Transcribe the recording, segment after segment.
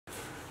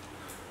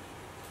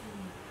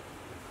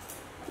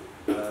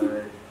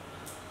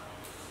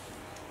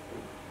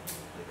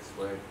X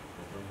squared.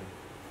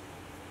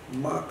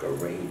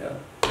 Macarena.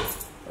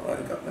 Oh, I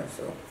got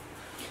myself.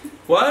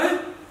 What?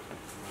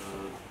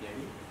 Yeah.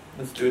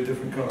 Let's do a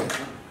different color.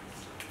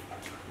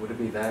 Would it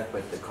be that,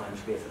 but the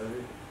conjugate of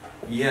it?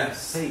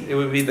 Yes, it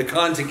would be the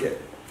conjugate.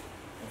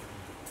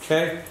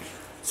 Okay?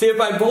 See, if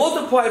I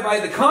multiply by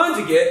the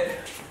conjugate,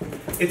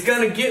 it's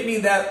going to get me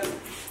that,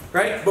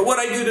 right? But what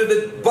I do to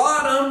the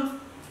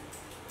bottom,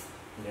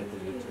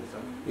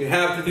 you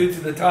have to do to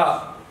the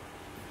top.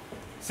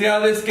 See how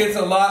this gets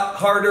a lot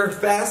harder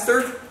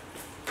faster?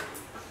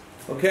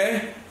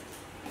 Okay?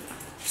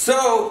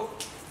 So,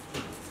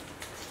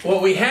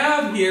 what we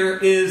have here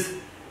is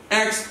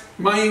x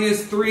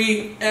minus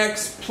 3,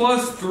 x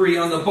plus 3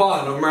 on the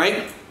bottom,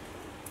 right?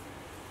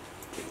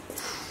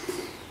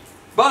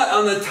 But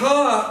on the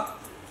top,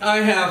 I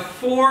have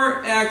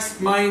 4x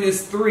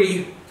minus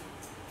 3,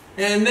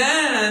 and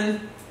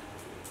then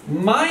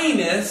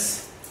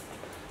minus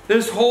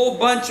this whole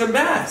bunch of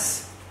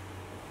mess.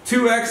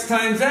 2x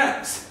times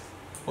x.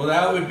 Well,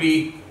 that would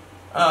be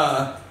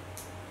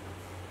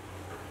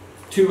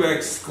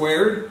 2x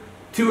squared.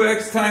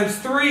 2x times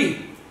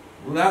 3.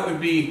 Well, that would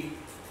be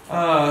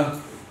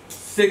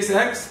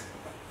 6x.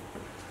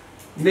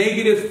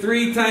 Negative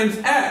 3 times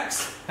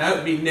x. That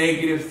would be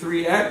negative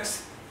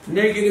 3x.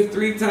 Negative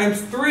 3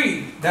 times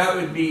 3. That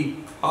would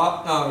be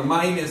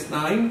minus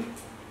 9.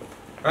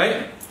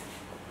 Right?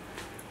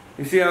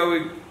 You see how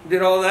we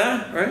did all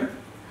that? Right?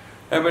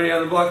 Everybody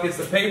on the block gets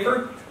the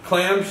paper.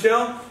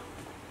 Clamshell.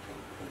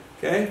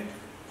 Okay?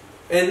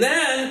 And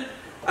then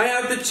I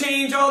have to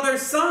change all their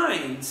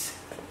signs.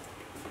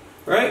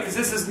 Right? Because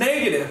this is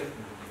negative.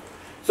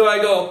 So I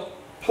go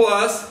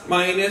plus,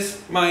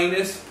 minus,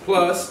 minus,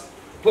 plus,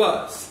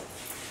 plus.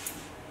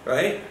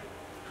 Right?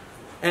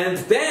 And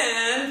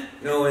then,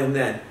 no, and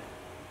then.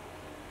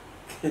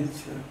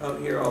 Out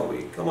here all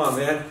week. Come on,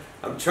 man.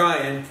 I'm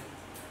trying.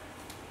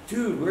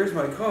 Dude, where's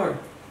my car?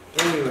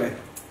 Anyway.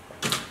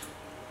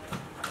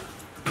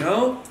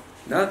 No?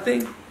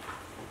 Nothing?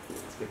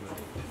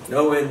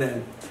 No, and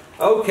then.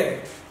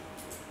 Okay.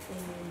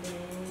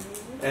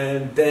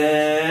 And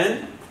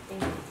then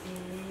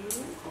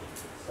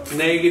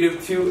negative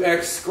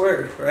 2x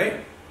squared,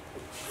 right?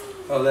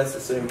 Oh, that's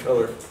the same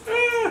color.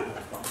 Ah,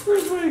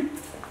 where's my...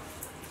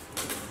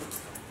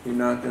 You're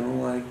not going to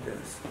like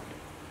this.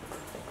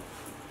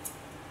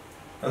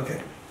 Okay.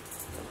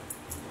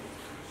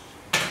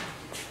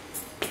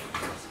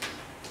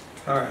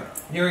 Alright,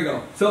 here we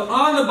go. So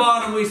on the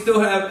bottom we still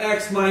have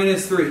x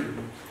minus 3.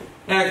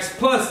 X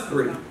plus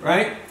 3,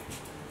 right?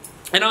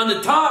 And on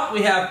the top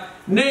we have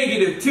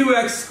negative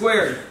 2x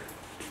squared.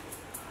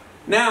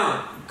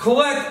 Now,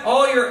 collect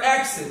all your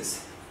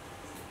x's.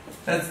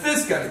 That's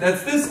this guy,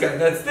 that's this guy,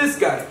 that's this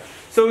guy.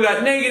 So we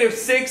got negative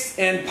 6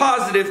 and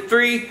positive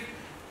 3.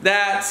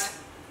 That's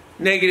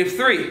negative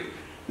 3.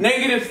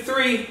 Negative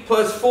 3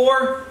 plus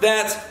 4,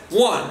 that's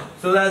 1.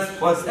 So that's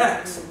plus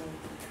x,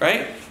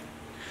 right?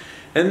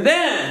 And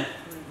then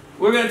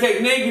we're going to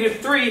take negative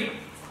 3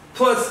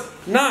 plus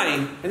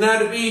 9, and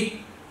that would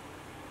be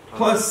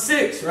plus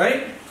 6,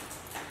 right?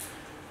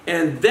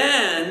 And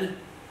then,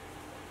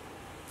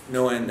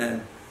 no, and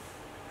then,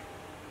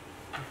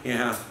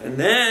 yeah, and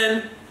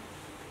then,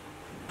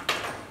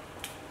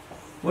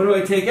 what do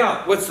I take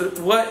out?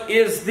 What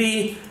is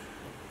the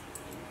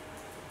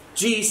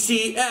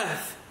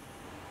GCF?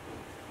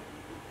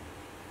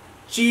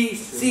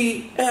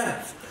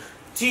 GCF.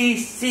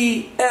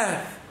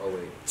 GCF. Oh,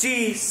 wait.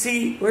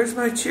 GC. Where's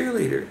my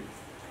cheerleader?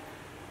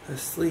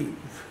 Asleep.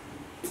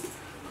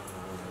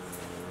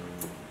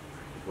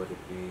 Would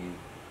it be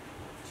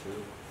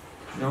 2?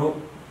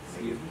 Nope.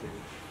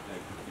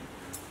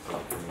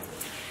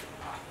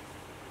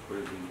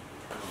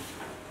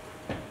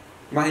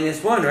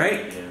 Minus 1,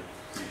 right? Yeah.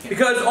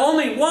 Because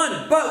only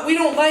 1, but we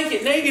don't like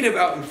it negative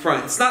out in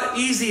front. It's not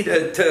easy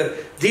to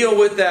deal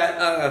with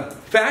that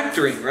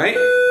factoring, right?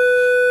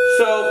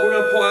 So we're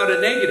going to pull out a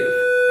negative.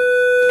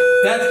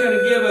 That's going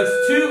to give us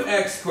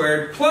 2x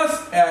squared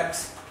plus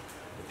x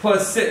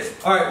plus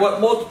 6. Alright, what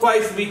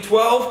multiplies to be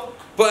 12,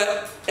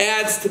 but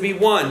adds to be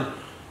 1?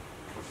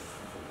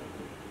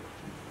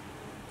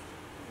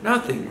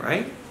 Nothing,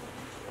 right?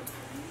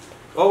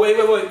 Oh, wait.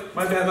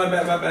 My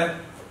bad.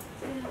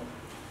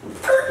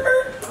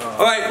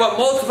 Alright, what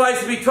multiplies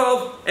to be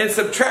 12 and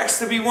subtracts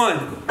to be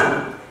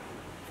 1?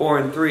 4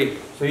 and 3.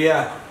 So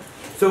yeah.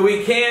 So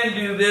we can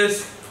do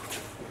this.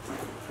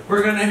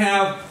 We're going to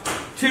have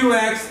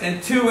 2x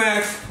and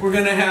 2x. We're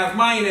going to have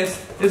minus.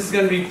 This is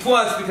going to be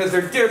plus because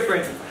they're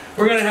different.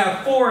 We're going to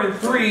have 4 and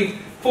 3.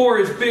 4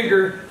 is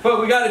bigger, but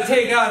we got to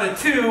take out a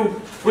 2,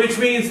 which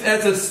means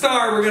that's a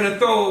star we're going to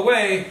throw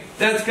away.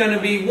 That's going to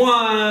be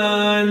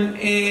 1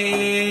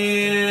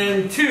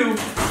 and 2.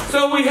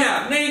 So we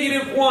have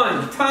negative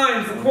 1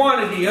 times the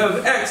quantity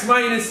of x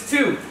minus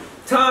 2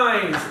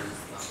 times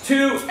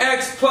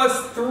 2x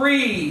plus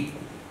 3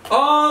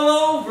 all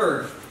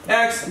over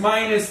x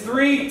minus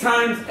 3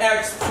 times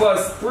x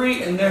plus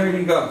 3, and there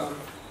you go.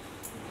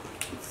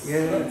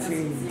 Yeah,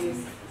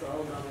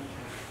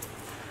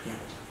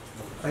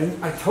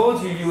 I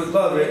told you you would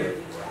love it.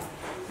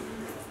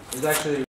 It's actually